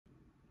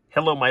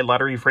Hello, my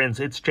lottery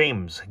friends. It's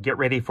James. Get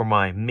ready for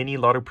my mini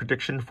lotto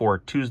prediction for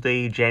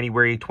Tuesday,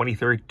 January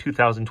 23rd,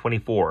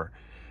 2024.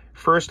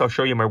 First, I'll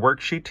show you my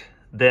worksheet.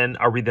 Then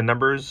I'll read the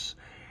numbers,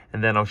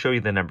 and then I'll show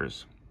you the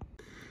numbers.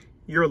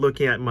 You're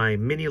looking at my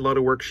mini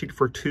lotto worksheet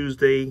for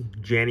Tuesday,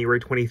 January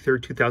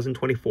 23rd,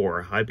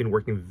 2024. I've been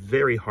working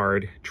very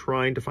hard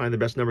trying to find the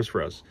best numbers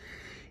for us.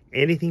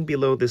 Anything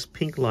below this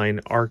pink line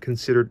are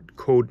considered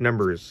code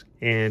numbers,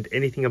 and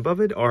anything above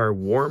it are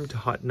warm to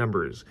hot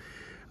numbers.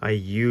 I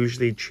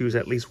usually choose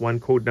at least one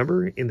code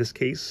number. In this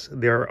case,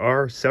 there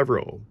are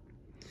several.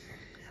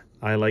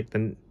 I like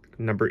the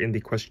number in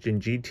the question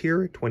G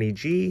tier,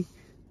 20G,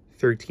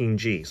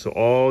 13G. So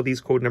all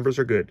these code numbers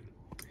are good.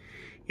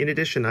 In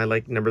addition, I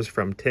like numbers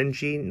from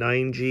 10G,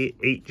 9G,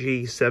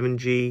 8G,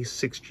 7G,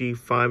 6G,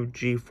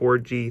 5G,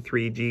 4G,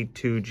 3G,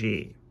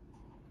 2G.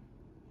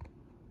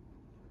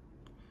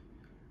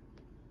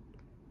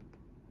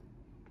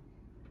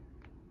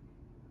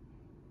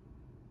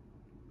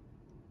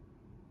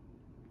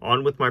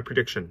 On with my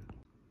prediction.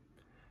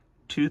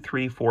 2,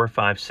 3, 4,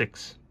 5,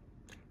 6,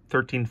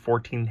 13,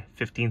 14,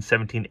 15,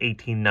 17,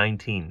 18,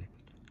 19,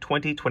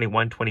 20,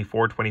 21,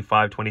 24,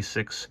 25,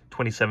 26,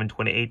 27,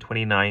 28,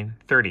 29,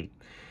 30.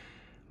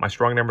 My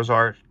strong numbers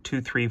are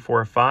 2, 3,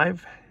 4,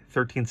 5,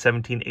 13,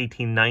 17,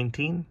 18,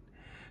 19,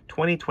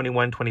 20,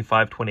 21,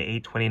 25,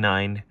 28,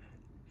 29,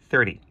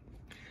 30.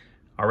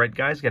 All right,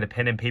 guys, get a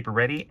pen and paper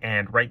ready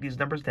and write these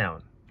numbers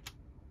down.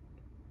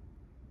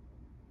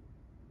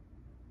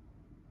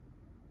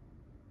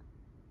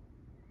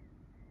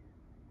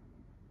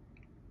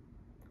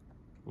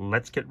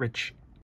 Let's get rich.